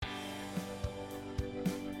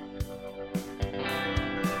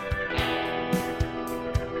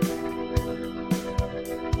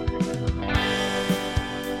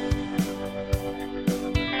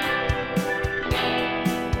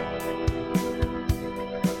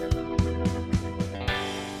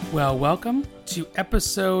Well, welcome to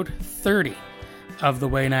episode 30 of the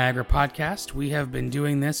Way Niagara podcast. We have been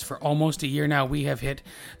doing this for almost a year now. We have hit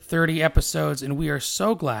 30 episodes, and we are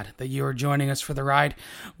so glad that you are joining us for the ride.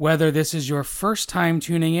 Whether this is your first time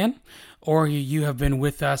tuning in or you have been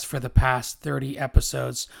with us for the past 30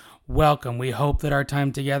 episodes, welcome. We hope that our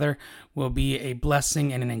time together will be a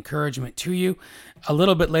blessing and an encouragement to you. A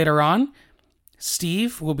little bit later on,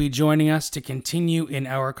 Steve will be joining us to continue in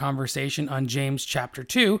our conversation on James chapter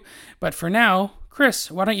 2. But for now, Chris,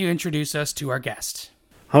 why don't you introduce us to our guest?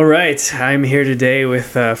 All right. I'm here today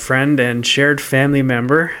with a friend and shared family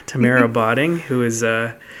member, Tamara Botting, who is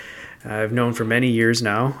I've known for many years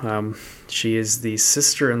now. She is the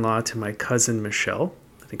sister-in-law to my cousin, Michelle.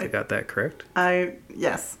 I think I got that correct.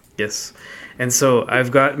 Yes. Yes. And so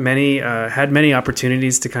I've got had many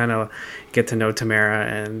opportunities to kind of get to know Tamara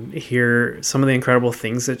and hear some of the incredible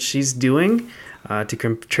things that she's doing to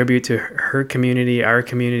contribute to her community, our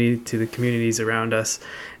community, to the communities around us.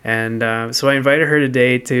 And so I invited her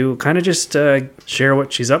today to kind of just share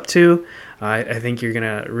what she's up to. I think you're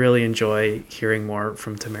going to really enjoy hearing more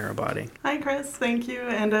from Tamara Botting. Hi, Chris. Thank you.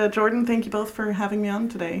 And Jordan, thank you both for having me on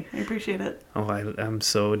today. I appreciate it. Oh, I'm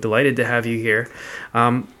so delighted to have you here.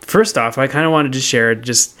 First off, I kind of wanted to share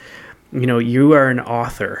you are an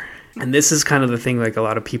author. And this is kind of the thing, like a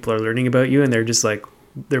lot of people are learning about you and they're just like,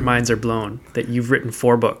 their minds are blown that you've written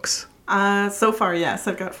 4 books. So far, yes.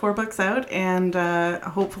 I've got 4 books out and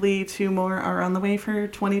hopefully 2 more are on the way for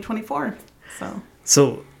 2024.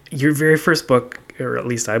 So your very first book, or at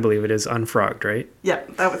least I believe it is, Unfrogged, right? Yeah,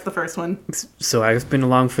 that was the first one. So I've been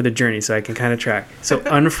along for the journey, so I can kind of track. So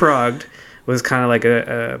Unfrogged was kind of like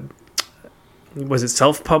was it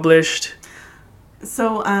self-published?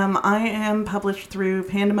 So I am published through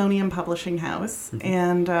Pandemonium Publishing House,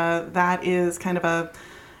 and that is kind of a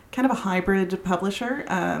hybrid publisher.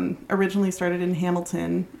 Originally started in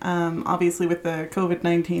Hamilton. Obviously, with the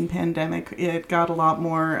COVID-19 pandemic, it got a lot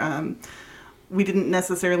more. We didn't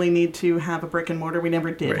necessarily need to have a brick and mortar. We never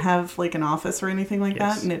did have like an office or anything like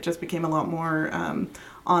that, and it just became a lot more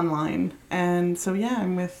online. And so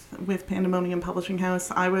I'm with Pandemonium Publishing House.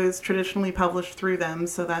 I was traditionally published through them,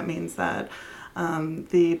 so that means that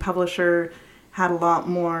the publisher had a lot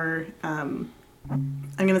more, I'm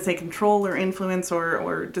going to say, control or influence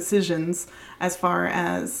or decisions as far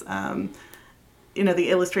as, the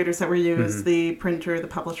illustrators that were used, the printer, the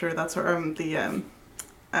publisher, that sort of, the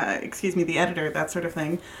editor, that sort of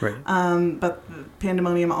thing. Right. But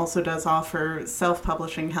Pandemonium also does offer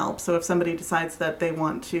self-publishing help. So if somebody decides that they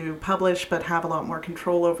want to publish but have a lot more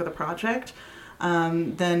control over the project,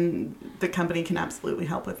 then the company can absolutely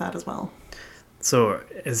help with that as well. So,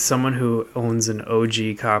 as someone who owns an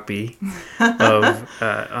OG copy of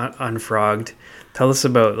Unfrogged, tell us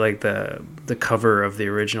about like the cover of the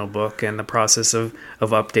original book and the process of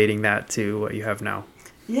updating that to what you have now.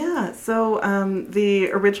 Yeah, so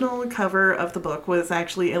the original cover of the book was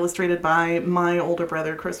actually illustrated by my older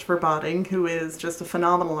brother, Christopher Botting, who is just a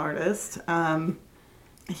phenomenal artist.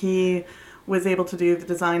 He was able to do the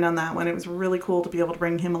design on that one. It was really cool to be able to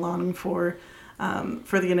bring him along for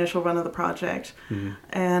the initial run of the project.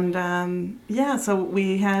 And so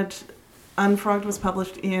we had Unfrogged was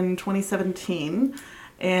published in 2017,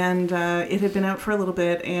 and it had been out for a little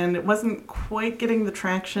bit, and it wasn't quite getting the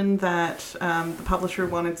traction that the publisher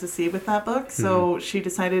wanted to see with that book. So she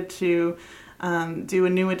decided to do a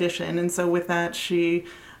new edition, and so with that she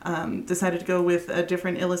decided to go with a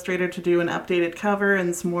different illustrator to do an updated cover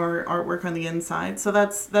and some more artwork on the inside. So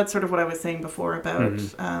that's sort of what I was saying before about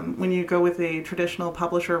when you go with a traditional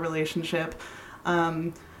publisher relationship,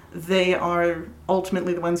 they are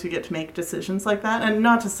ultimately the ones who get to make decisions like that. And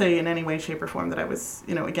not to say in any way, shape, or form that I was,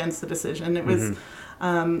 against the decision. It was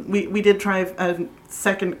we did try a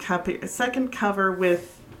second cover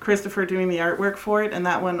with Christopher doing the artwork for it, and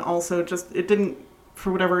that one also it didn't,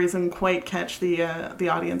 for whatever reason, quite catch the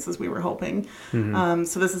audience as we were hoping.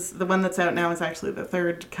 So this is the one that's out now is actually the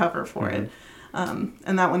 3rd cover for it.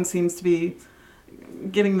 And that one seems to be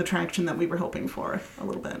getting the traction that we were hoping for a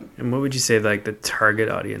little bit. And what would you say like the target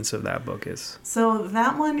audience of that book is? So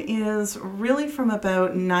that one is really from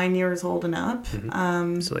about 9 years old and up.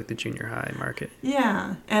 So like the junior high market.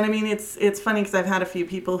 Yeah. And I mean, it's funny because I've had a few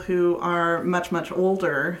people who are much, much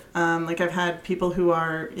older. Like I've had people who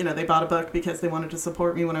are, they bought a book because they wanted to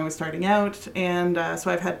support me when I was starting out. And so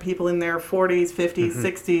I've had people in their 40s, 50s,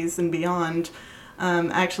 60s and beyond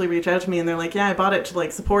actually reach out to me, and they're like, "Yeah, I bought it to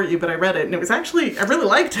like support you, but I read it, and it was actually I really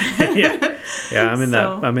liked it." I'm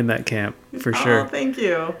in that camp for sure. Oh, thank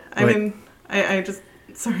you. I mean, I just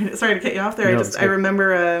sorry to cut you off there. I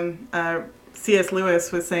remember C.S.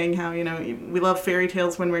 Lewis was saying how, we love fairy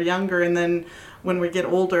tales when we're younger, and then when we get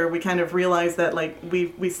older, we kind of realize that, like,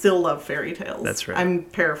 we still love fairy tales. That's right. I'm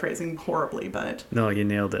paraphrasing horribly, but... No, you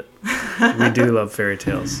nailed it. We do love fairy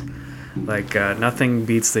tales. Like, nothing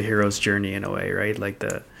beats the hero's journey in a way, right? Like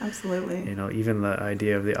Absolutely. Even the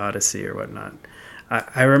idea of the Odyssey or whatnot.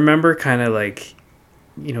 I remember kind of like,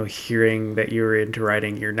 hearing that you were into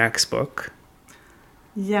writing your next book.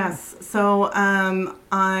 Yes. So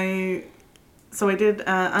I did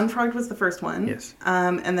Unfrogged was the first one. Yes.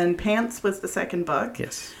 And then Pants was the second book.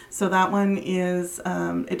 Yes. So that one is,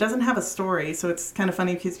 it doesn't have a story. So it's kind of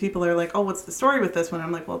funny because people are like, oh, what's the story with this one?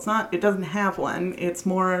 I'm like, well, it doesn't have one. It's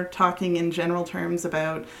more talking in general terms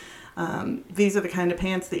about these are the kind of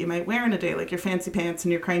pants that you might wear in a day, like your fancy pants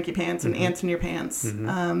and your cranky pants and ants in your pants.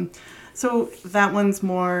 Mm-hmm. So that one's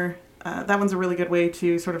more, that one's a really good way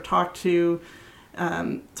to sort of talk to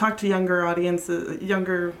younger audiences,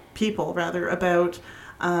 younger people rather, about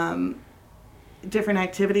different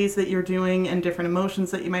activities that you're doing and different emotions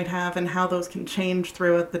that you might have and how those can change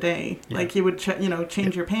throughout the day. Yeah. Like you would,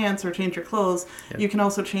 change your pants or change your clothes. Yeah. You can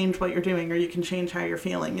also change what you're doing, or you can change how you're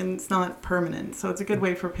feeling, and it's not permanent. So it's a good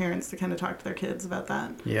way for parents to kind of talk to their kids about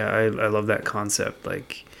that. Yeah, I love that concept.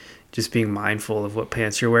 Like just being mindful of what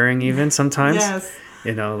pants you're wearing even sometimes. Yes.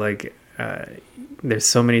 There's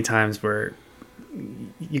so many times where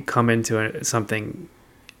you come into an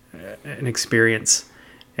experience,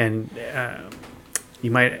 and you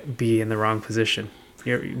might be in the wrong position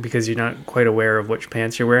because you're not quite aware of which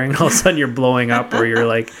pants you're wearing. All of a sudden you're blowing up, or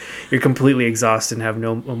you're completely exhausted and have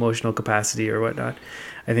no emotional capacity or whatnot.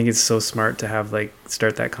 I think it's so smart to have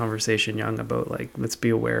start that conversation young about let's be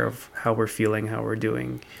aware of how we're feeling, how we're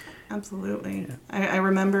doing. Absolutely. Yeah. I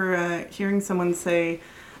remember hearing someone say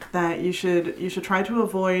that you should try to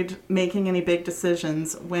avoid making any big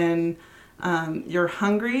decisions when you're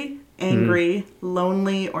hungry, angry,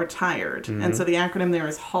 lonely, or tired. Mm-hmm. And so the acronym there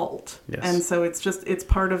is HALT. Yes. And so it's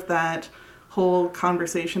part of that whole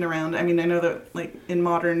conversation around, I know that in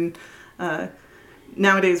modern,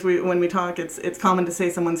 nowadays when we talk, it's common to say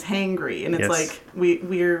someone's hangry, and it's yes.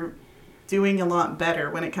 We're doing a lot better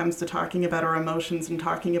when it comes to talking about our emotions and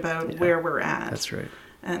talking about where we're at. That's right.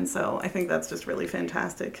 And so I think that's just really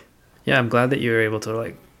fantastic. Yeah, I'm glad that you were able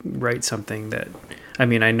to write something that, I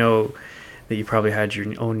know that you probably had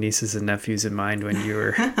your own nieces and nephews in mind when you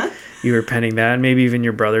were penning that, and maybe even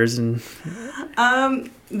your brothers. And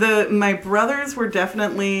my brothers were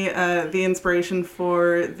definitely the inspiration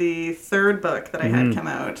for the third book that I had come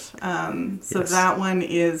out. So that one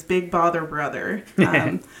is Big Bother Brother.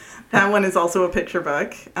 That one is also a picture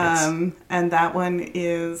book. And that one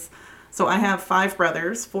is, so I have 5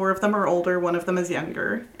 brothers. 4 of them are older, 1 of them is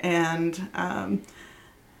younger. And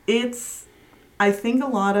I think a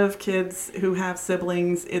lot of kids who have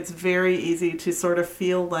siblings, it's very easy to sort of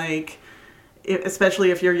feel like, especially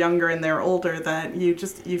if you're younger and they're older, that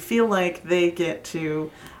you feel like they get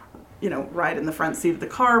to, ride in the front seat of the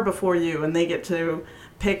car before you, and they get to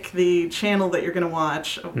pick the channel that you're going to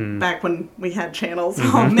watch. Back when we had channels.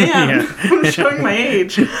 Mm-hmm. Oh man, I'm showing my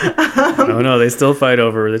age. No, they still fight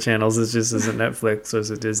over the channels. It's just as a Netflix or as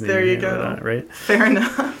a Disney. There you go. That, right? Fair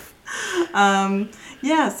enough.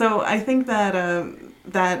 Yeah, so I think that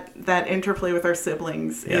that interplay with our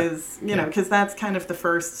siblings is, because that's kind of the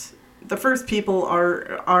first people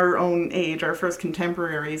our own age, our first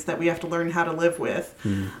contemporaries that we have to learn how to live with.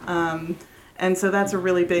 And so that's a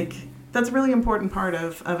really important part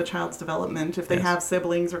of a child's development. If they have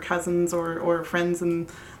siblings or cousins or friends in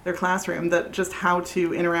their classroom, that just how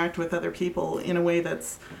to interact with other people in a way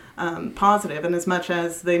that's positive. And as much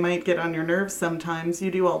as they might get on your nerves sometimes,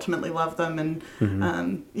 you do ultimately love them, and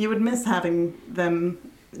you would miss not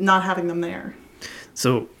having them there.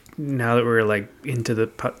 So now that we're into the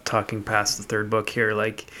talking past the third book here,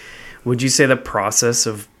 would you say the process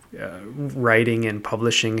of writing and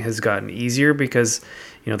publishing has gotten easier because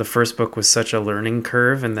the first book was such a learning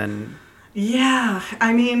curve, and then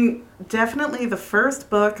definitely the first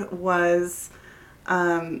book was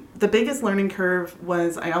the biggest learning curve.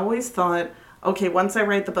 Was I always thought, okay, once I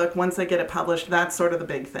write the book, once I get it published, that's sort of the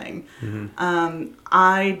big thing.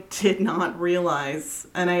 I did not realize,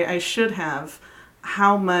 and I should have,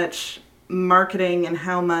 how much marketing and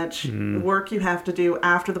how much work you have to do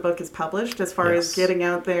after the book is published, as far as getting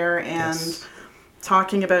out there and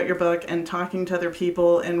talking about your book and talking to other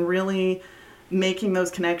people and really making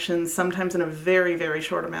those connections, sometimes in a very, very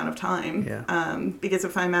short amount of time. Because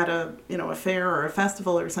if I'm at a fair or a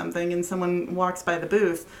festival or something and someone walks by the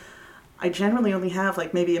booth, I generally only have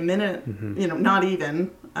maybe a minute, not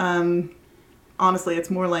even. Honestly, it's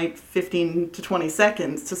more like 15 to 20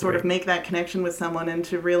 seconds to sort of make that connection with someone and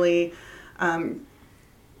to really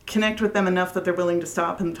connect with them enough that they're willing to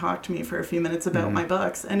stop and talk to me for a few minutes about my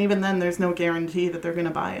books. And even then, there's no guarantee that they're going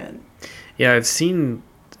to buy it. Yeah, I've seen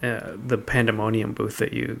the Pandemonium booth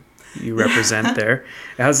that you represent there.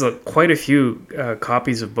 It has quite a few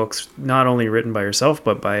copies of books, not only written by yourself,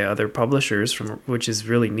 but by other publishers, which is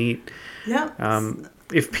really neat. Yeah.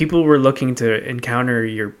 If people were looking to encounter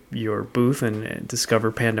your booth and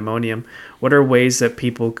discover Pandemonium, what are ways that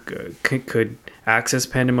people could access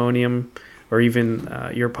Pandemonium, or even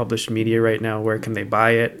your published media right now? Where can they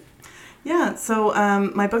buy it? Yeah, so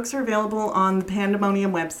my books are available on the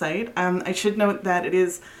Pandemonium website. I should note that it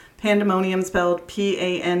is Pandemonium spelled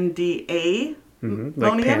Panda.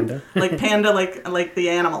 Like panda. Like panda, like the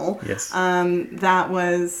animal. Yes. That's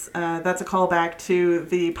a callback to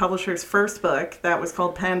the publisher's first book that was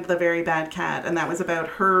called Panda the Very Bad Cat, and that was about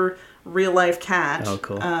her real life cat. Oh,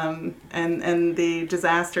 cool. And the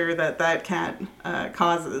disaster that cat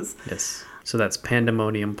causes. Yes. So that's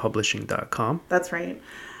pandemoniumpublishing.com. That's right.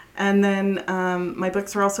 And then my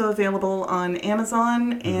books are also available on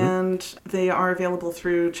Amazon, and they are available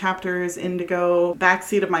through Chapters, Indigo,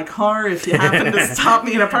 backseat of my car if you happen to stop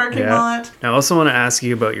me in a parking lot. I also want to ask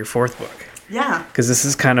you about your fourth book. Yeah. Because this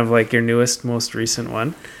is kind of like your newest, most recent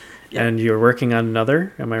one. Yep. And you're working on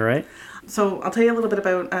another, am I right? So I'll tell you a little bit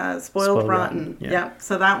about Spoiled Rotten. Yeah.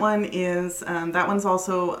 So that one is that one's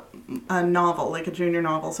also a novel, like a junior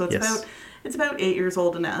novel. So it's about 8 years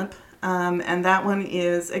old and up. And that one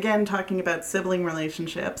is, again, talking about sibling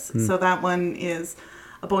relationships. So that one is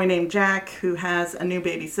a boy named Jack who has a new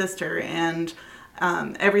baby sister, and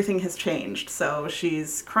everything has changed. So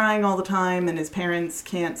she's crying all the time, and his parents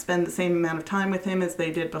can't spend the same amount of time with him as they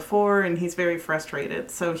did before, and he's very frustrated.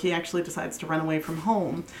 So he actually decides to run away from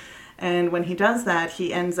home. And when he does that,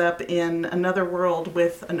 he ends up in another world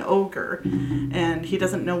with an ogre, and he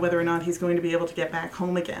doesn't know whether or not he's going to be able to get back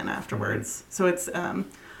home again afterwards. So it's a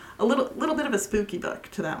little bit of a spooky book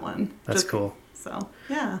to that one. That's cool. So,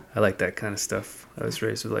 yeah. I like that kind of stuff. I was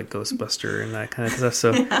raised with like Ghostbuster and that kind of stuff.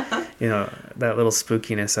 So, you know, that little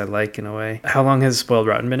spookiness I like in a way. How long has Spoiled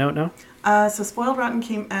Rotten been out now? So Spoiled Rotten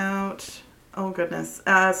came out,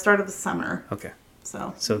 start of the summer. Okay.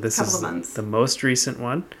 So this is the most recent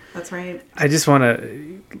one. That's right. I just want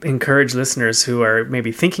to encourage listeners who are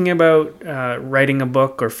maybe thinking about writing a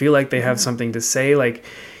book or feel like they have something to say. Like,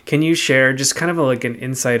 can you share just kind of like an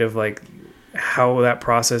insight of like how that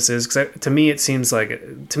process is? Because to me, it seems like,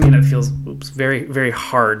 that feels very, very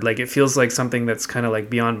hard. Like it feels like something that's kind of like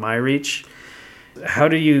beyond my reach. How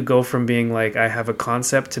do you go from being like, I have a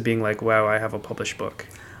concept to being like, wow, I have a published book?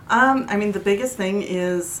 I mean, the biggest thing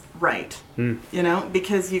is write,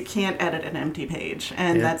 because you can't edit an empty page.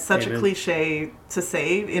 And that's such a cliche to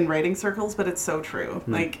say in writing circles, but it's so true.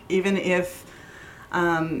 Like, even if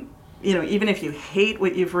you hate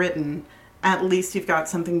what you've written, at least you've got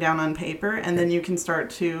something down on paper, and then you can start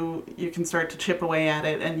to chip away at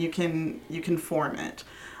it, and you can form it.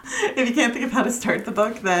 If you can't think of how to start the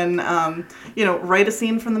book, then write a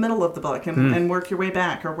scene from the middle of the book and work your way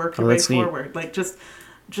back or work your way forward. Neat. Like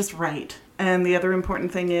just write. And the other important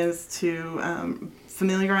thing is to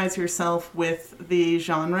familiarize yourself with the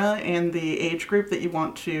genre and the age group that you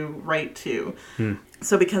want to write to.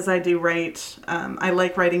 So because I do write, I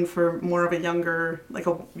like writing for more of a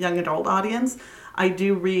young adult audience. I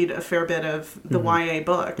do read a fair bit of the YA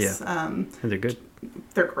books. Yeah. And they're good.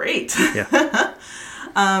 They're great. Yeah.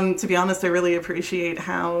 To be honest, I really appreciate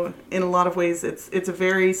how, in a lot of ways, it's a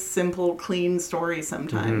very simple, clean story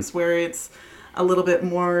sometimes, where it's a little bit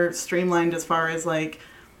more streamlined as far as like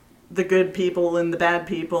the good people and the bad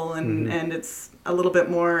people, and it's a little bit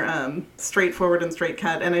more straightforward and straight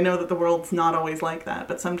cut. And I know that the world's not always like that,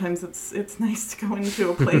 but sometimes it's nice to go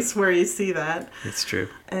into a place where you see that. It's true.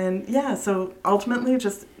 And yeah, so ultimately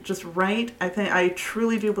just write. I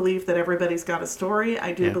truly do believe that everybody's got a story.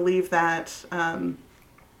 I do believe that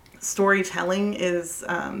storytelling is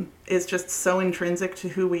just so intrinsic to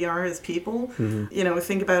who we are as people.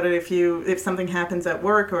 Think about it. If something happens at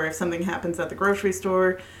work or if something happens at the grocery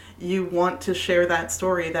store, you want to share that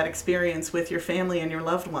story, that experience with your family and your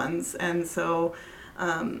loved ones. And so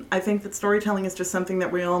I think that storytelling is just something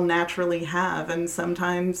that we all naturally have, and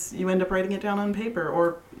sometimes you end up writing it down on paper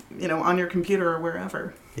or on your computer or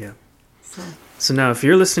wherever. Yeah. So now, if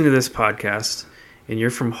you're listening to this podcast and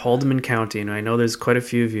you're from Haldimand County, and I know there's quite a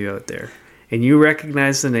few of you out there, and you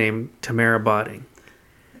recognize the name Tamara Botting,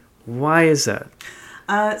 why is that?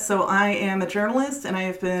 So I am a journalist, and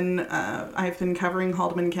I've been covering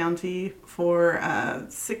Haldimand County for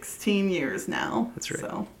 16 years now. That's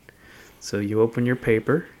right. So you open your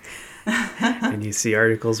paper. and you see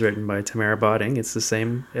articles written by Tamara Botting, it's the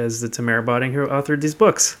same as the Tamara Botting who authored these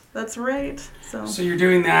books. That's right. So you're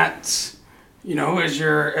doing that, as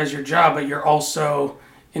your job, but you're also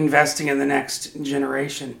investing in the next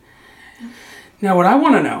generation. Now, what I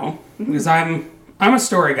want to know, because I'm a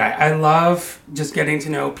story guy, I love just getting to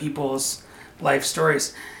know people's life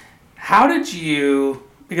stories. How did you?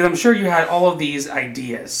 Because I'm sure you had all of these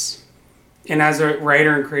ideas, and as a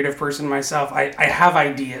writer and creative person myself, I have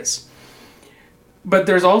ideas. But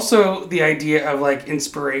there's also the idea of like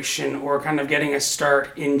inspiration or kind of getting a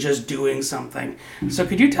start in just doing something. So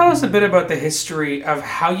could you tell us a bit about the history of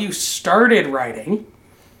how you started writing,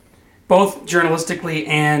 both journalistically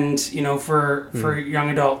and, for young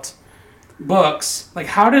adult books? Like,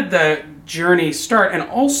 how did the journey start? And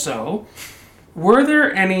also, were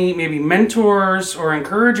there any maybe mentors or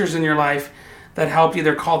encouragers in your life that helped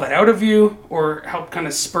either call that out of you or help kind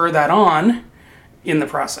of spur that on in the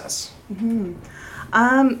process? Mm-hmm.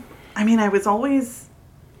 I mean, I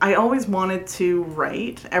always wanted to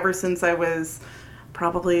write ever since I was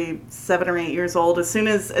probably 7 or 8 years old. As soon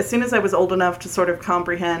as I was old enough to sort of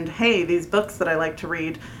comprehend, hey, these books that I like to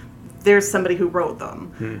read, there's somebody who wrote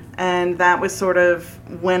them. And that was sort of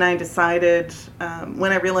when I decided,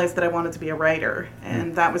 when I realized that I wanted to be a writer.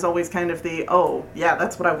 And that was always kind of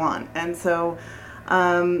that's what I want. And so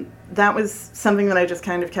that was something that I just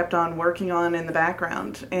kind of kept on working on in the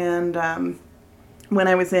background. And when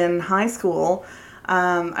I was in high school,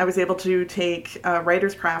 I was able to take a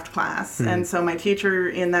writer's craft class. And so my teacher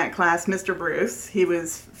in that class, Mr. Bruce, he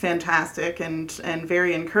was fantastic and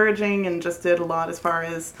very encouraging, and just did a lot as far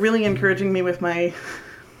as really encouraging me with my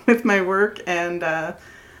work and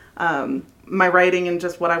my writing and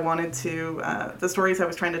just what I wanted to, the stories I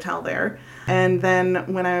was trying to tell there. And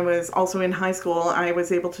then when I was also in high school, I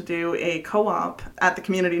was able to do a co-op at the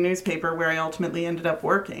community newspaper where I ultimately ended up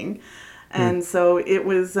working. And so it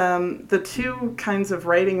was, the two kinds of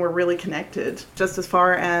writing were really connected, just as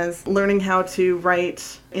far as learning how to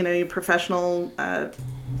write in a professional,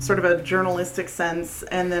 sort of a journalistic sense,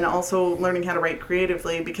 and then also learning how to write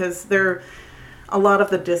creatively, because a lot of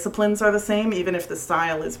the disciplines are the same, even if the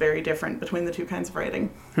style is very different between the two kinds of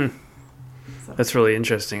writing. So. That's really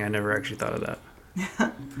interesting. I never actually thought of that.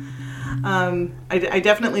 I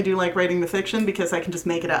definitely do like writing the fiction because I can just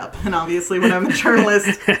make it up, and obviously when I'm a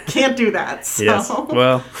journalist, can't do that. So. Yes.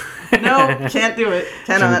 Well, no, can't do it.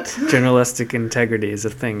 Cannot. Journalistic integrity is a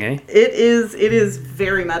thing, eh? It is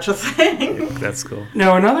very much a thing. That's cool.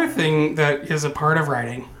 Now, another thing that is a part of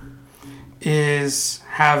writing is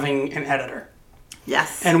having an editor.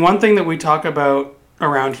 Yes. And one thing that we talk about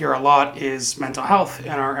around here a lot is mental health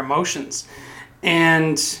and our emotions.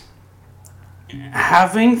 And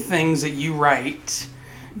having things that you write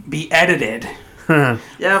be edited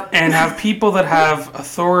Yep. and have people that have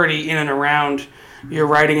authority in and around your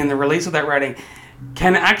writing and the release of that writing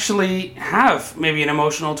can actually have maybe an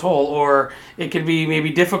emotional toll, or it could be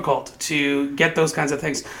maybe difficult to get those kinds of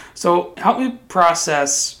things. So help me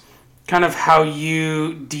process kind of how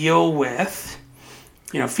you deal with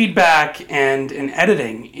feedback and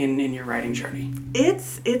editing in your writing journey.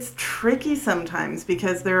 It's tricky sometimes,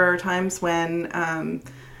 because there are times when I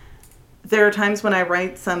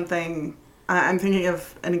write something. I'm thinking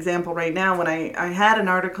of an example right now when I had an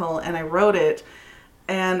article and I wrote it,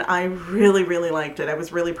 and I really, really liked it. I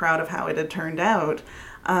was really proud of how it had turned out.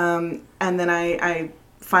 And then I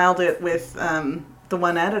filed it with the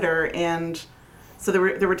one editor, and so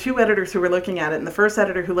there were two editors who were looking at it, and the first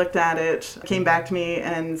editor who looked at it came back to me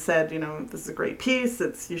and said, this is a great piece.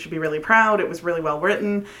 You should be really proud. It was really well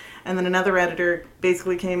written. And then another editor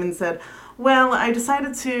basically came and said, well, I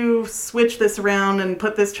decided to switch this around and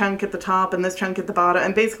put this chunk at the top and this chunk at the bottom,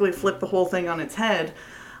 and basically flip the whole thing on its head.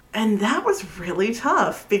 And that was really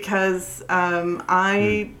tough, because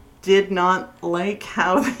I did not like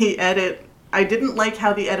how I didn't like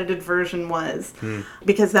how the edited version was,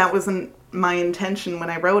 because that wasn't my intention when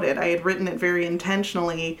I wrote it. I had written it very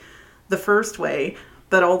intentionally the first way,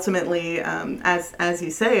 but ultimately, as you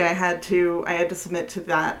say, I had to submit to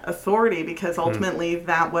that authority, because ultimately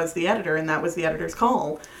that was the editor, and that was the editor's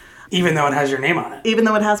call. Even though it has your name on it. Even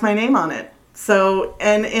though it has my name on it. So,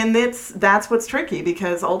 and that's what's tricky,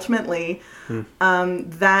 because ultimately,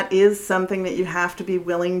 that is something that you have to be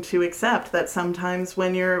willing to accept, that sometimes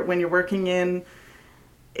when you're working in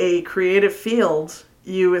a creative field,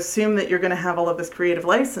 you assume that you're going to have all of this creative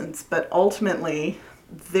license, but ultimately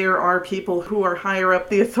there are people who are higher up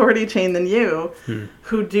the authority chain than you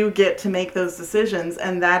who do get to make those decisions,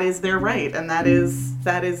 and that is their right, and that is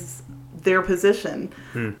their position.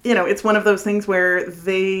 It's one of those things where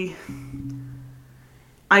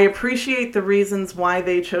I appreciate the reasons why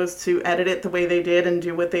they chose to edit it the way they did and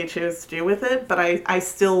do what they chose to do with it, but I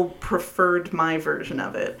still preferred my version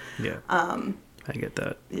of it. Yeah. I get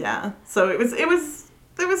that. Yeah. So it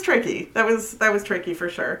was tricky. That was tricky for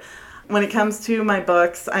sure. When it comes to my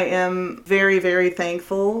books, I am very, very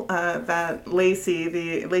thankful that Lacey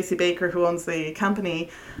Baker, who owns the company,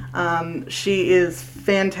 she is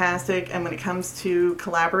fantastic. And when it comes to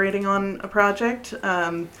collaborating on a project,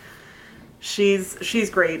 she's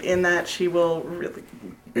great in that she will really,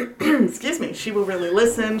 excuse me, she will really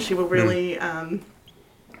listen. She will really,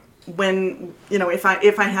 when, if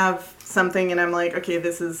I have something and I'm like, okay,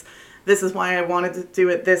 this is why I wanted to do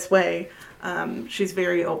it this way. She's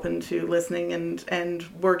very open to listening and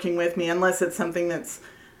working with me, unless it's something that's,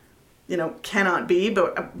 cannot be,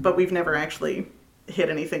 but we've never actually hit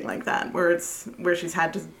anything like that where she's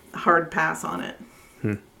had to hard pass on it.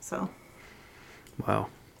 So. Wow.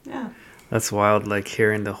 Yeah. That's wild. Like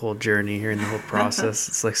hearing the whole journey, hearing the whole process.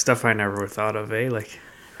 It's like stuff I never thought of, eh? Like.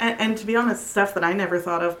 And to be honest, stuff that I never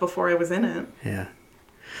thought of before I was in it. Yeah.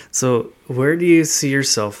 So where do you see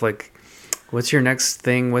yourself? Like, what's your next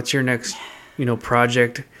thing? What's your next,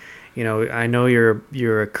 project? I know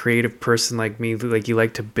you're a creative person like me. Like you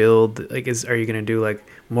like to build. Like, are you gonna do like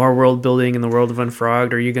more world building in the world of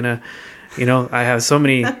Unfrogged? Are you gonna, I have so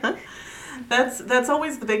many. That's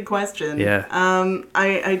always the big question. Yeah.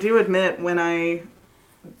 I do admit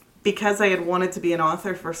because I had wanted to be an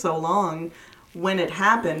author for so long, when it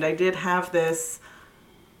happened, I did have this.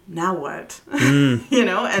 Now what? And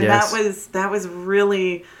yes. that was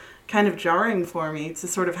really kind of jarring for me to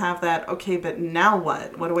sort of have that. Okay, but now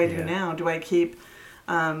what? What do I do now? Do I keep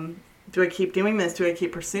doing this? Do I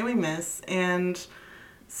keep pursuing this? And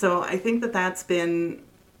so I think that's been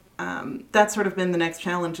that's sort of been the next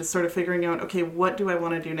challenge, is sort of figuring out, okay, what do I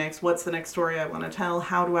want to do next? What's the next story I want to tell?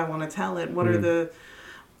 How do I want to tell it? What are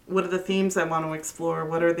the themes I want to explore?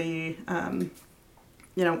 What are the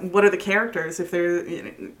what are the characters? If they're,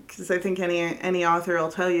 because I think any author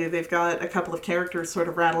will tell you they've got a couple of characters sort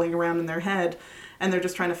of rattling around in their head, and they're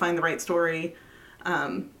just trying to find the right story,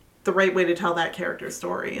 the right way to tell that character's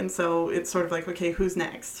story. And so it's sort of like, okay, who's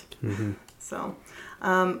next? Mm-hmm. So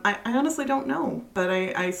I honestly don't know, but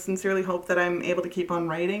I sincerely hope that I'm able to keep on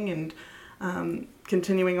writing and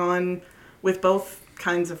continuing on with both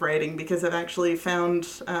kinds of writing, because I've actually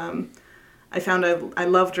found I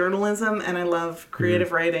love journalism and I love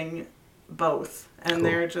creative writing, both. And cool.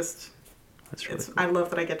 They're just, that's really cool. I love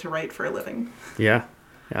that I get to write for a living. Yeah.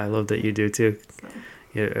 I love that you do too. So.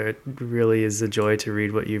 Yeah, it really is a joy to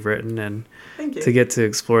read what you've written and to get to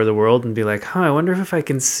explore the world and be like, I wonder if I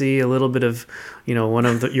can see a little bit of, one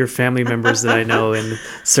of your family members that I know in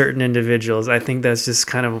certain individuals. I think that's just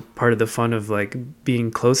kind of part of the fun of like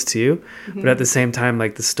being close to you. Mm-hmm. But at the same time,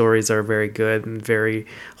 like the stories are very good and very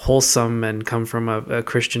wholesome and come from a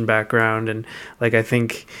Christian background. And like, I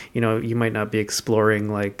think, you might not be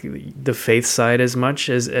exploring like the faith side as much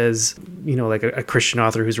as like a Christian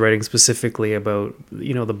author who's writing specifically about,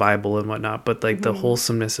 the Bible and whatnot, but like the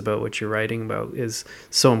wholesomeness about what you're writing about is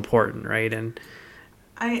so important, right? And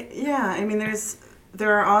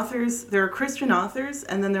there are Christian authors,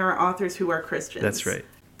 and then there are authors who are Christians. That's right.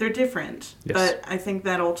 They're different, yes. But I think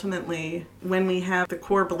that ultimately, when we have the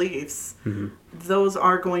core beliefs, those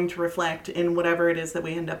are going to reflect in whatever it is that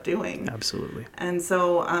we end up doing. Absolutely. And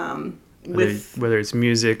so, whether it's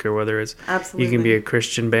music or whether it's absolutely. You can be a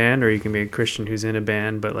Christian band or you can be a Christian who's in a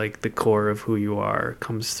band, but like the core of who you are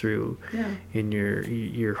comes through in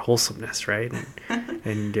your wholesomeness, right?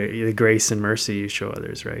 And the grace and mercy you show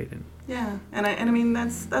others, right? And I mean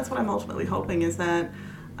that's what I'm ultimately hoping, is that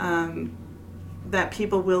that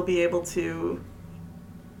people will be able to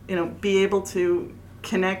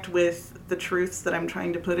connect with the truths that I'm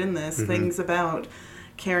trying to put in this, things about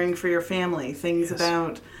caring for your family, things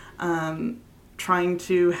about trying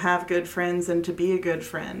to have good friends and to be a good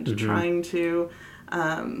friend, trying to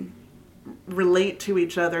relate to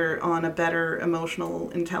each other on a better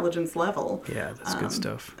emotional intelligence level. Yeah, that's good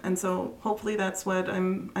stuff. And so hopefully that's what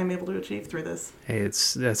I'm able to achieve through this. Hey,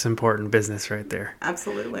 that's important business right there.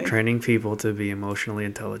 Absolutely. Training people to be emotionally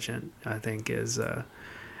intelligent, I think, is a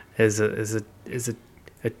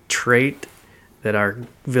trait that our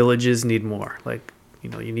villages need more. Like,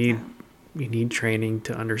 you need training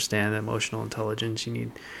to understand emotional intelligence. You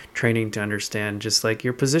need training to understand just like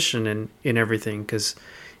your position in everything. Because,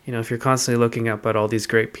 if you're constantly looking up at all these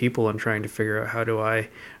great people and trying to figure out how do I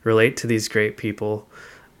relate to these great people,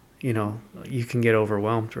 you can get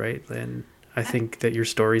overwhelmed, right? And I think that your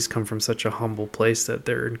stories come from such a humble place that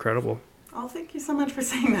they're incredible. Oh, thank you so much for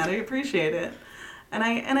saying that. I appreciate it. And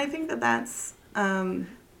I think that's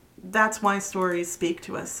that's why stories speak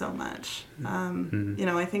to us so much. You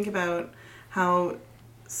know, I think about how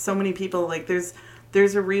so many people, like,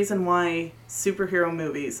 there's a reason why superhero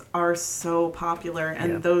movies are so popular,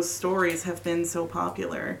 and those stories have been so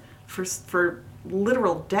popular for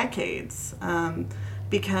literal decades,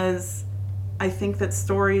 because I think that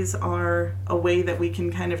stories are a way that we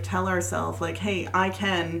can kind of tell ourselves, like, hey, I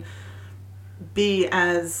can be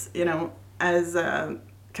as, you know, as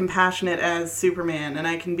compassionate as Superman, and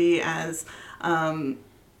I can be as,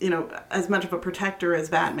 you know, as much of a protector as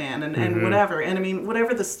Batman, and whatever. And I mean,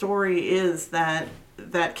 whatever the story is that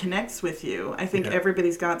connects with you, I think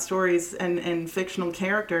everybody's got stories and fictional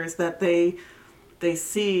characters that they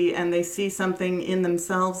see, and they see something in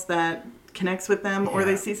themselves that connects with them, or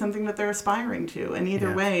they see something that they're aspiring to. And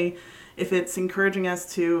either way, if it's encouraging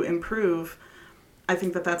us to improve, I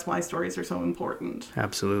think that that's why stories are so important.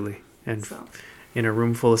 Absolutely. And in a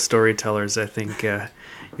room full of storytellers, I think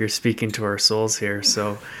you're speaking to our souls here.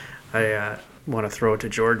 So I want to throw it to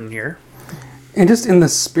Jordan here. And just in the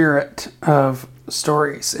spirit of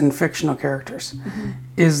stories and fictional characters,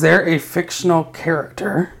 is there a fictional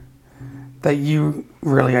character that you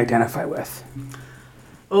really identify with?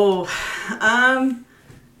 Oh,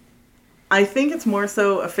 I think it's more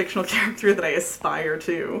so a fictional character that I aspire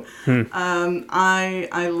to.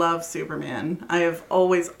 I love Superman. I have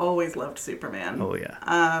always loved Superman. Oh,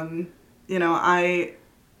 yeah. You know,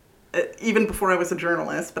 even before I was a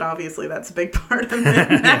journalist, but obviously that's a big part of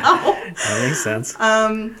it now. That makes sense.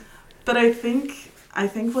 But I think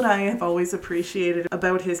what I have always appreciated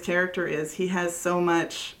about his character is he has so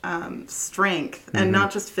much strength, and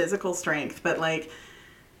not just physical strength, but like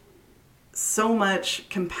so much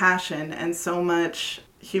compassion and so much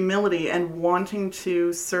humility and wanting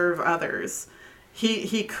to serve others.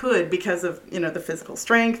 He could, because of, you know, the physical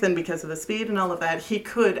strength and because of the speed and all of that, he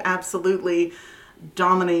could absolutely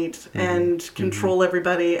dominate and control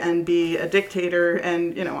everybody and be a dictator.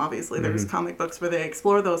 And, you know, obviously there's comic books where they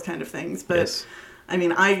explore those kind of things. But I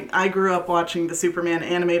mean, I grew up watching the Superman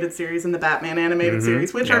animated series and the Batman animated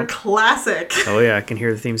series, which are classic. Oh, yeah. I can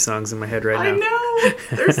hear the theme songs in my head right now. I know.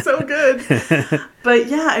 They're so good. But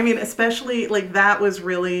yeah, I mean, especially like that was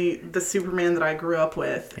really the Superman that I grew up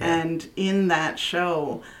with. Yeah. And in that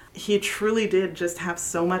show, he truly did just have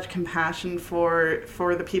so much compassion for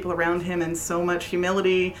the people around him, and so much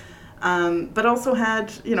humility, but also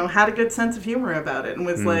had a good sense of humor about it, and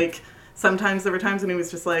was like, sometimes there were times when he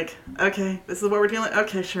was just like, okay, this is what we're dealing.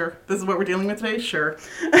 Okay, sure. This is what we're dealing with today. Sure.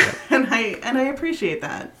 and I appreciate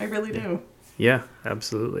that. I really do. Yeah,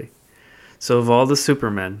 absolutely. So of all the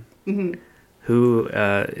Supermen, who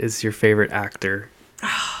is your favorite actor?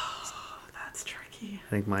 Oh, that's tricky. I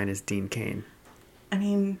think mine is Dean Cain. I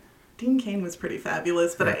mean, Dean Cain was pretty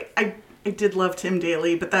fabulous, but I did love Tim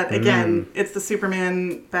Daly. But that, again, it's the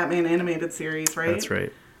Superman Batman animated series, right? That's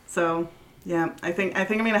right. So yeah, I think I'm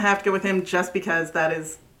gonna have to go with him, just because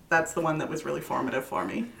that's the one that was really formative for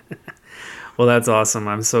me. Well, that's awesome.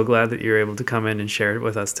 I'm so glad that you're able to come in and share it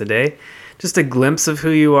with us today. Just a glimpse of who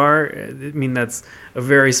you are. I mean, that's a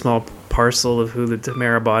very small parcel of who the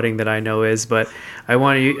Tamara Botting that I know is, but I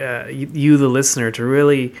want you, the listener, to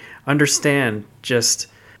really understand just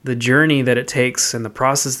the journey that it takes and the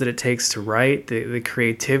process that it takes to write, the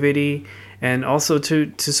creativity, and also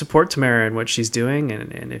to support Tamara and what she's doing.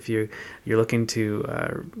 And if you're looking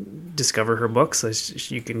to discover her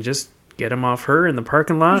books, you can just get them off her in the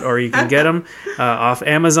parking lot, or you can get them off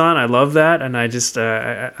Amazon. I love that. And I just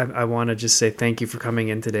I want to just say thank you for coming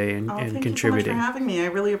in today and thank contributing. You so much for having me. I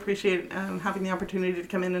really appreciate having the opportunity to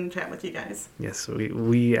come in and chat with you guys. Yes,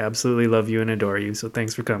 we absolutely love you and adore you. So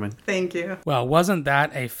thanks for coming. Thank you. Well, wasn't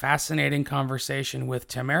that a fascinating conversation with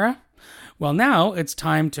Tamara? Well, now it's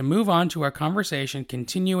time to move on to our conversation,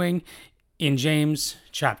 continuing in James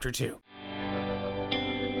chapter 2.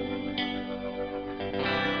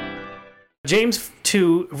 James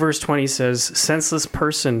 2 verse 20 says, "Senseless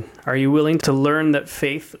person, are you willing to learn that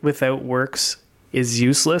faith without works is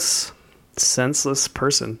useless?" Senseless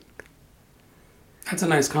person. That's a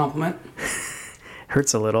nice compliment.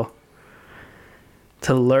 Hurts a little.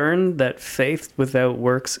 To learn that faith without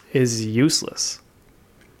works is useless.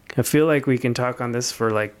 I feel like we can talk on this for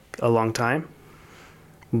like a long time,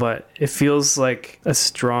 but it feels like a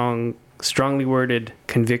strongly worded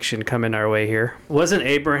conviction coming our way here. Wasn't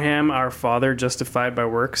Abraham, our father, justified by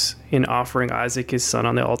works in offering Isaac his son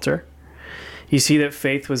on the altar? You see that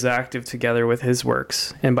faith was active together with his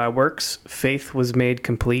works, and by works faith was made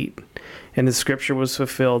complete. And the scripture was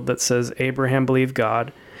fulfilled that says, Abraham believed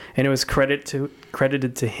God, and it was credited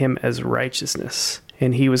to him as righteousness,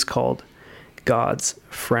 and he was called God's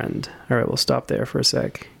friend. All right, we'll stop there for a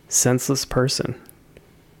sec. Senseless person.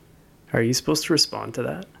 Are you supposed to respond to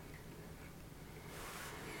that?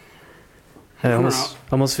 I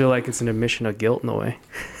almost feel like it's an admission of guilt in a way.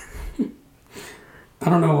 I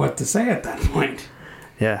don't know what to say at that point.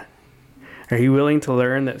 Yeah. Are you willing to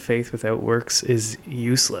learn that faith without works is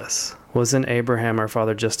useless? Wasn't Abraham, our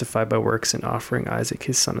father, justified by works in offering Isaac,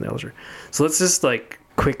 his son, in the altar? So let's just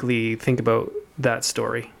quickly think about that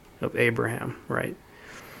story of Abraham, right?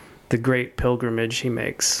 The great pilgrimage he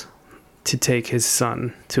makes to take his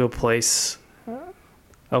son to a place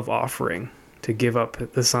of offering, to give up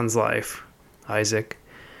the son's life, Isaac,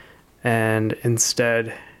 and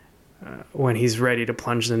instead, when he's ready to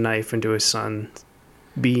plunge the knife into his son's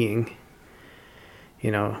being,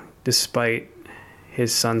 despite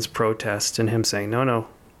his son's protest and him saying, no,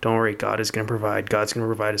 don't worry, God is going to provide. God's going to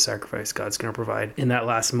provide a sacrifice. God's going to provide. In that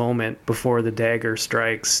last moment before the dagger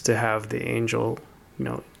strikes, to have the angel,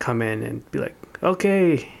 come in and be like,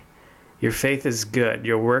 okay, your faith is good.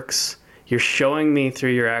 Your works, you're showing me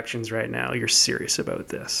through your actions right now, you're serious about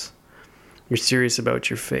this. You're serious about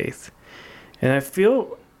your faith. And I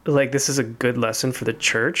feel like this is a good lesson for the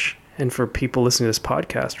church and for people listening to this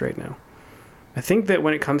podcast right now. I think that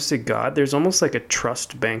when it comes to God, there's almost like a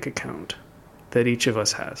trust bank account that each of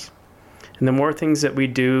us has. And the more things that we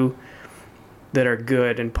do that are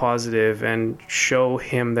good and positive and show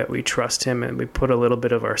him that we trust him and we put a little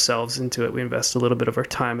bit of ourselves into it, we invest a little bit of our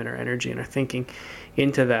time and our energy and our thinking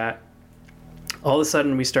into that, all of a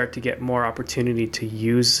sudden we start to get more opportunity to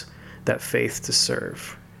use that faith to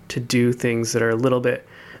serve, to do things that are a little bit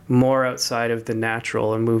more outside of the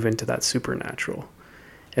natural and move into that supernatural.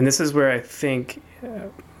 And this is where I think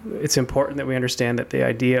it's important that we understand that the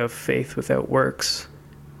idea of faith without works,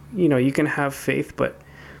 you can have faith, but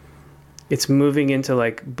it's moving into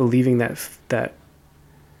believing that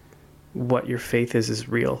what your faith is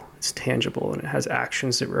real, it's tangible, and it has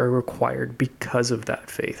actions that are required because of that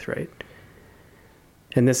faith, right?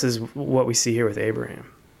 And this is what we see here with Abraham,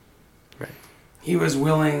 right? He was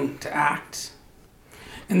willing to act.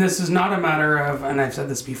 And this is not a matter of, and I've said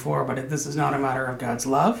this before, but this is not a matter of God's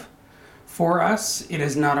love for us. It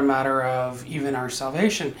is not a matter of even our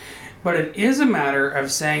salvation. But it is a matter of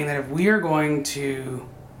saying that if we are going to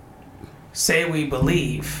say we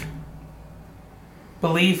believe,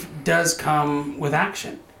 belief does come with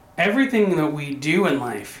action. Everything that we do in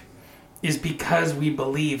life is because we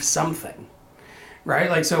believe something,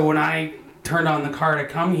 right? So when I turned on the car to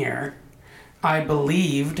come here, I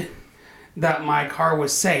believed that my car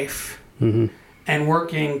was safe and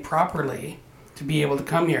working properly to be able to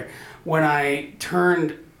come here. When I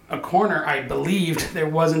turned a corner, I believed there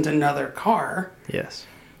wasn't another car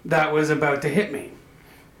that was about to hit me.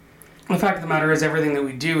 The fact of the matter is everything that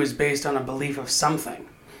we do is based on a belief of something.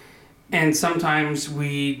 And sometimes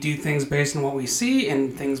we do things based on what we see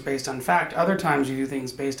and things based on fact. Other times we do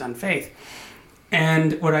things based on faith.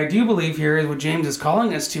 And what I do believe here is what James is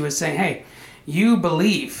calling us to is saying, hey, you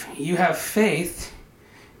believe, you have faith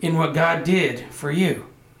in what God did for you.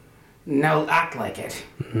 Now act like it.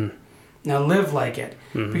 Now live like it.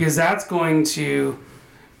 Because that's going to,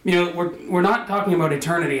 we're not talking about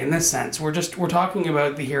eternity in this sense. We're talking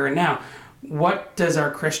about the here and now. What does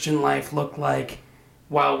our Christian life look like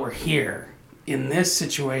while we're here in this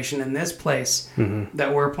situation, in this place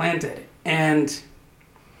that we're planted? And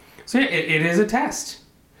so it is a test.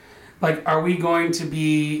 Are we going to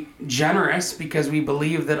be generous because we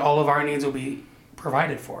believe that all of our needs will be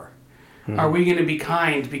provided for? Are we going to be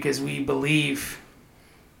kind because we believe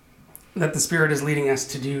that the Spirit is leading us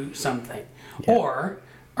to do something? Yeah. Or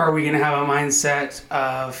are we going to have a mindset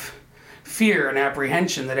of fear and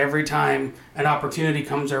apprehension that every time an opportunity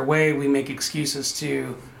comes our way, we make excuses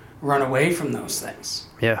to run away from those things?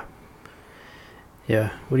 Yeah.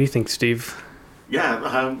 What do you think, Steve?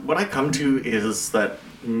 Yeah, what I come to is that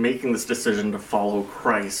making this decision to follow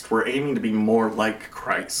Christ, we're aiming to be more like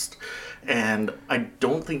Christ. And I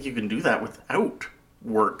don't think you can do that without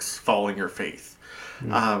works following your faith.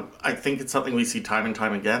 I think it's something we see time and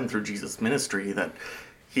time again through Jesus' ministry, that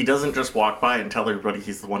he doesn't just walk by and tell everybody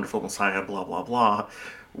he's the wonderful Messiah, blah, blah, blah.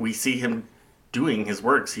 We see him doing his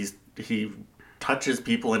works. He touches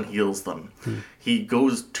people and heals them. He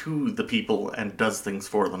goes to the people and does things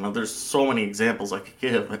for them. Now, there's so many examples I could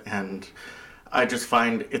give, and I just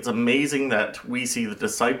find it's amazing that we see the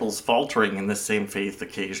disciples faltering in this same faith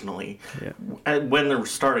occasionally when they're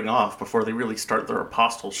starting off, before they really start their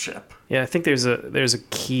apostleship. Yeah, I think there's a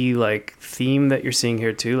key theme that you're seeing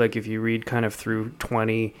here too. If you read kind of through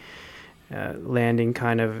 20, landing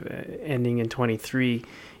kind of ending in 23,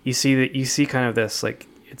 you see kind of this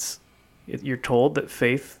you're told that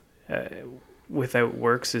faith without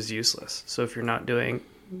works is useless. So if you're not doing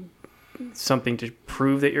something to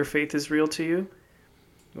prove that your faith is real to you,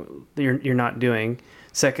 you're not doing.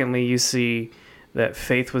 Secondly, you see that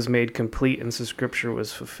faith was made complete and so scripture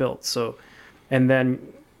was fulfilled. So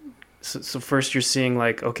first you're seeing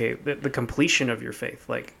like, okay, the completion of your faith,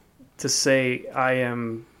 like to say I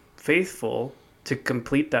am faithful, to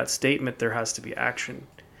complete that statement, there has to be action.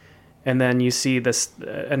 And then you see this,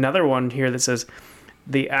 another one here that says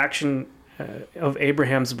the action of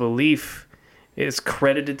Abraham's belief is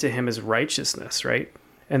credited to him as righteousness, right?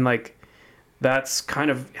 And like, that's kind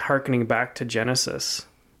of hearkening back to Genesis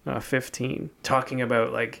 15, talking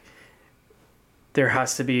about like, there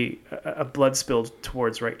has to be a blood spilled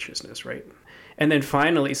towards righteousness, right? And then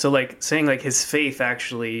finally, so like saying like his faith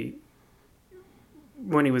actually,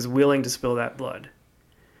 when he was willing to spill that blood,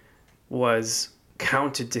 was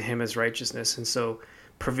counted to him as righteousness. And so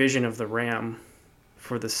provision of the ram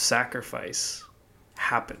for the sacrifice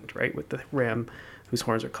happened, right? With the ram whose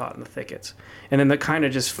horns are caught in the thickets. And then the kind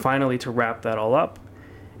of just finally to wrap that all up,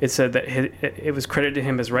 it said that it was credited to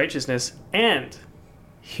him as righteousness and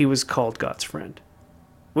he was called God's friend.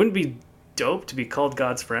 Wouldn't it be dope to be called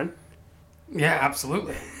God's friend? Yeah,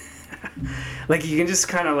 absolutely. Like you can just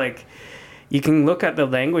kind of like, you can look at the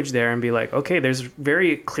language there and be like, okay, there's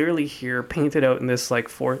very clearly here painted out in this like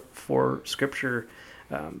four scripture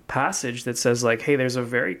passage that says like, hey, there's a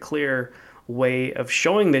very clear way of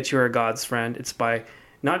showing that you're God's friend. It's by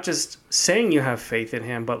not just saying you have faith in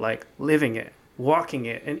him, but like living it, walking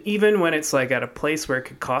it. And even when it's like at a place where it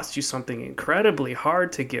could cost you something incredibly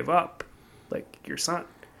hard to give up, like your son.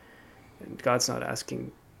 And God's not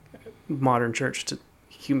asking modern church to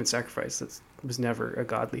human sacrifice. That was never a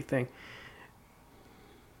godly thing.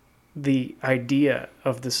 The idea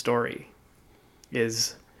of the story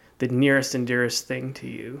is the nearest and dearest thing to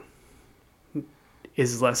you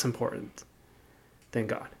is less important than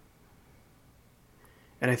God.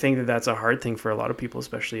 And I think that that's a hard thing for a lot of people,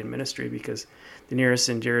 especially in ministry, because the nearest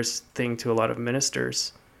and dearest thing to a lot of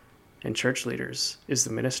ministers and church leaders is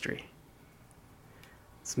the ministry.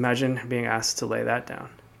 So imagine being asked to lay that down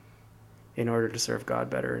in order to serve God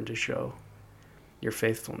better and to show your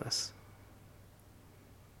faithfulness.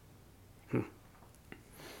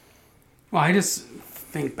 Well, I just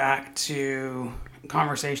think back to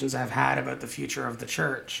conversations I've had about the future of the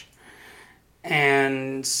church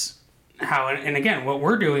and how, and again, what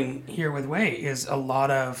we're doing here with Way is a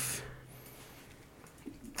lot of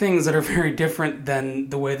things that are very different than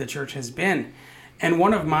the way the church has been. And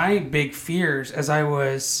one of my big fears as I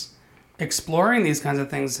was exploring these kinds of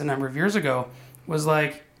things a number of years ago was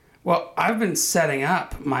like, well, I've been setting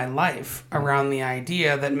up my life around the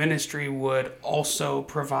idea that ministry would also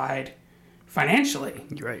provide financially.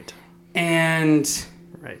 Right. And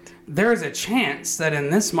right. There's a chance that in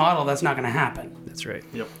this model, that's not going to happen. That's right.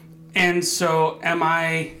 Yep. And so am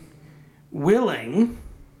I willing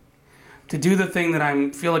to do the thing that I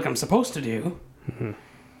feel like I'm supposed to do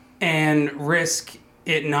and risk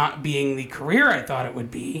it not being the career I thought it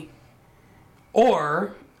would be?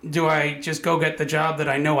 Or do I just go get the job that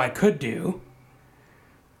I know I could do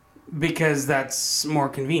because that's more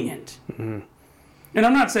convenient? And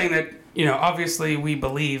I'm not saying that, you know, obviously we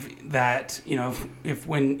believe that, you know, if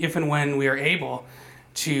and when we are able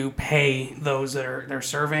to pay those that are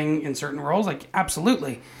serving in certain roles, like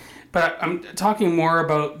absolutely. But I'm talking more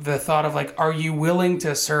about the thought of like, are you willing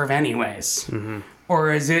to serve anyways?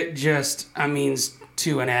 Or is it just a means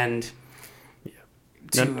to an end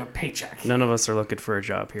to a paycheck? None of us are looking for a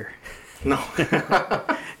job here. No.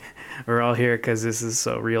 We're all here because this is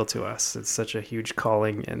so real to us. It's such a huge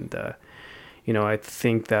calling. And, you know, I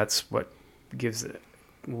think that's what gives it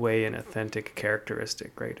Way an authentic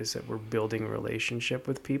characteristic, right? Is that we're building a relationship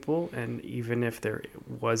with people. And even if there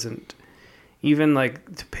wasn't, even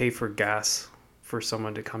like to pay for gas for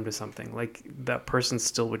someone to come to something, like that person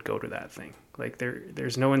still would go to that thing. Like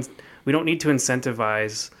there's no one, we don't need to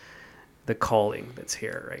incentivize the calling that's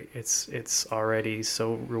here, right? It's already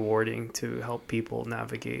so rewarding to help people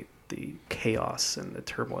navigate the chaos and the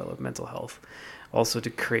turmoil of mental health. Also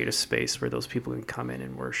to create a space where those people can come in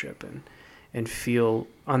and worship and feel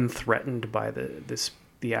unthreatened by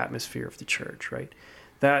the atmosphere of the church, right?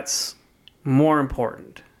 That's more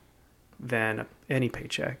important than any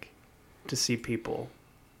paycheck, to see people,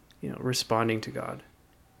 you know, responding to God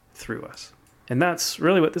through us. And that's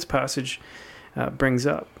really what this passage brings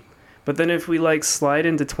up. But then if we like slide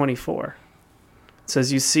into 24, it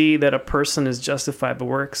says, you see that a person is justified by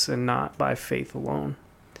works and not by faith alone.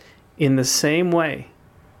 In the same way,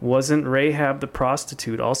 wasn't Rahab the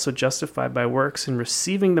prostitute also justified by works in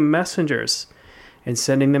receiving the messengers and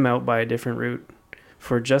sending them out by a different route?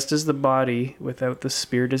 For just as the body without the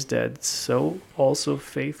spirit is dead, so also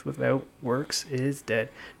faith without works is dead.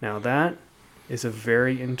 Now that is a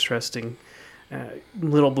very interesting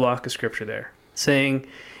little block of scripture there, saying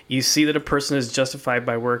you see that a person is justified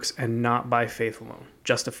by works and not by faith alone.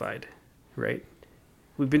 Justified, right?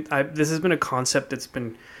 This has been a concept that's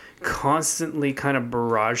been constantly kind of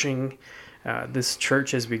barraging this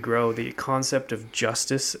church as we grow, the concept of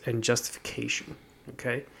justice and justification,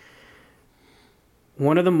 okay?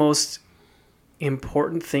 One of the most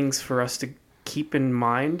important things for us to keep in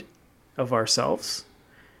mind of ourselves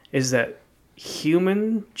is that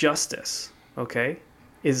human justice, okay,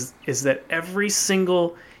 is that every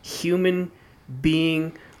single human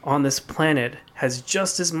being on this planet has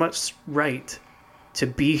just as much right to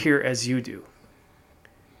be here as you do.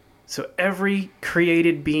 So every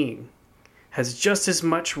created being has just as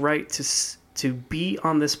much right to be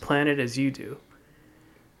on this planet as you do.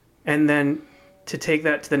 And then to take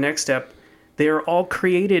that to the next step, they are all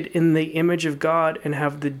created in the image of God and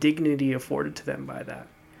have the dignity afforded to them by that.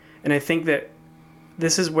 And I think that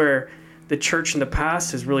this is where the church in the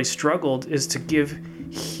past has really struggled, is to give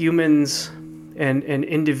humans and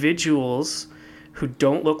individuals who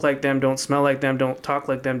don't look like them, don't smell like them, don't talk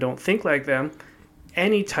like them, don't think like them,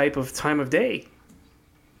 any type of time of day.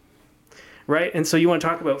 Right? And so you want to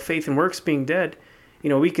talk about faith and works being dead. You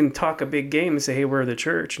know, we can talk a big game and say, hey, we're the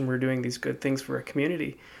church and we're doing these good things for our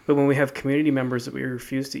community. But when we have community members that we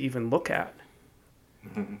refuse to even look at,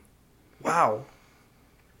 wow,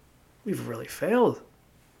 we've really failed.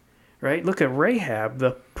 Right? Look at Rahab,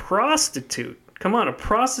 the prostitute. Come on, a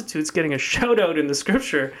prostitute's getting a shout out in the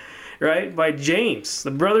scripture, right? By James, the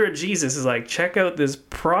brother of Jesus, is like, check out this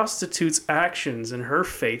prostitute's actions and her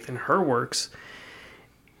faith and her works.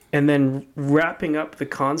 And then wrapping up the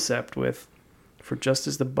concept with, for just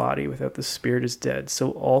as the body without the spirit is dead, so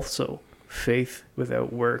also faith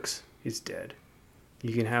without works is dead.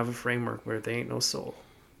 You can have a framework where there ain't no soul.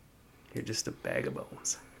 You're just a bag of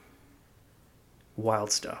bones.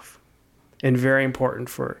 Wild stuff. And very important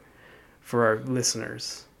for our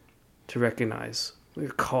listeners to recognize we're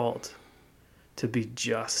called to be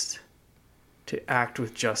just, to act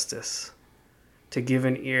with justice, to give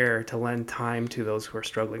an ear, to lend time to those who are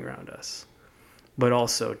struggling around us, but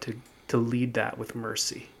also to lead that with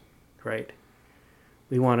mercy, right?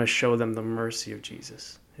 We want to show them the mercy of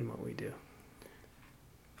Jesus in what we do.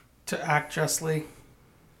 To act justly,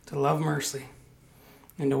 to love mercy,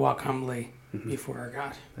 and to walk humbly before our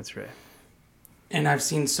God. That's right. And I've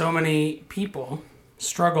seen so many people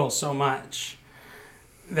struggle so much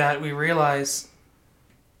that we realize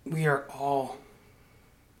we are all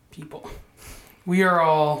people. We are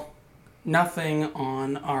all nothing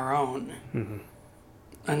on our own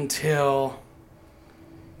until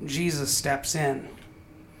Jesus steps in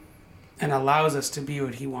and allows us to be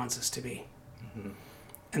what he wants us to be.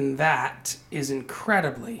 And that is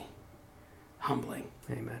incredibly humbling.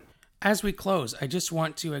 Amen. As we close, I just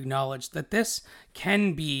want to acknowledge that this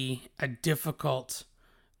can be a difficult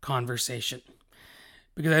conversation.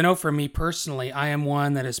 Because I know for me personally, I am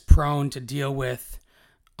one that is prone to deal with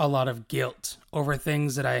a lot of guilt over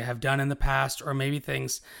things that I have done in the past, or maybe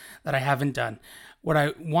things that I haven't done. What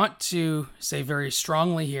I want to say very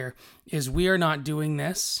strongly here is we are not doing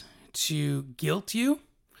this to guilt you.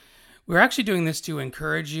 We're actually doing this to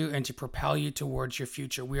encourage you and to propel you towards your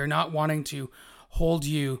future. We are not wanting to hold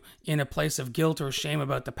you in a place of guilt or shame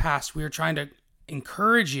about the past. We are trying to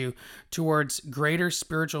encourage you towards greater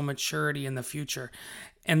spiritual maturity in the future.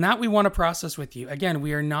 And that we want to process with you. Again,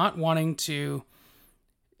 we are not wanting to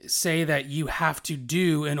say that you have to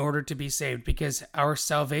do in order to be saved, because our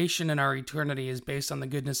salvation and our eternity is based on the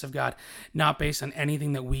goodness of God, not based on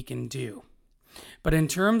anything that we can do. But in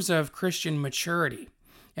terms of Christian maturity,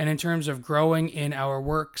 and in terms of growing in our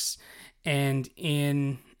works and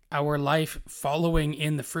in our life following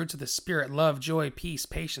in the fruits of the Spirit, love, joy, peace,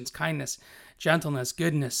 patience, kindness, gentleness,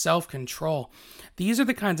 goodness, self-control. These are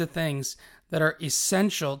the kinds of things that are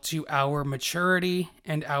essential to our maturity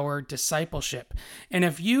and our discipleship. And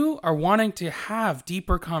if you are wanting to have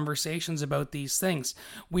deeper conversations about these things,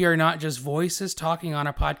 we are not just voices talking on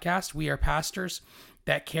a podcast. We are pastors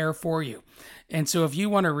that care for you. And so if you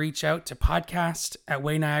want to reach out to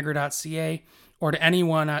podcast@wayniagara.ca, or to any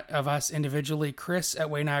one of us individually,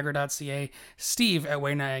 Chris@wayniagara.ca,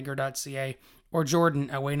 Steve@wayniagara.ca, or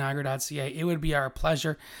Jordan@wayniagara.ca, it would be our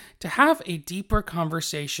pleasure to have a deeper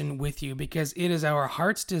conversation with you, because it is our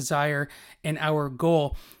heart's desire and our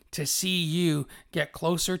goal to see you get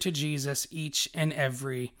closer to Jesus each and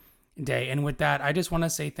every day. And with that, I just want to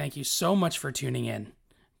say thank you so much for tuning in.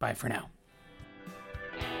 Bye for now.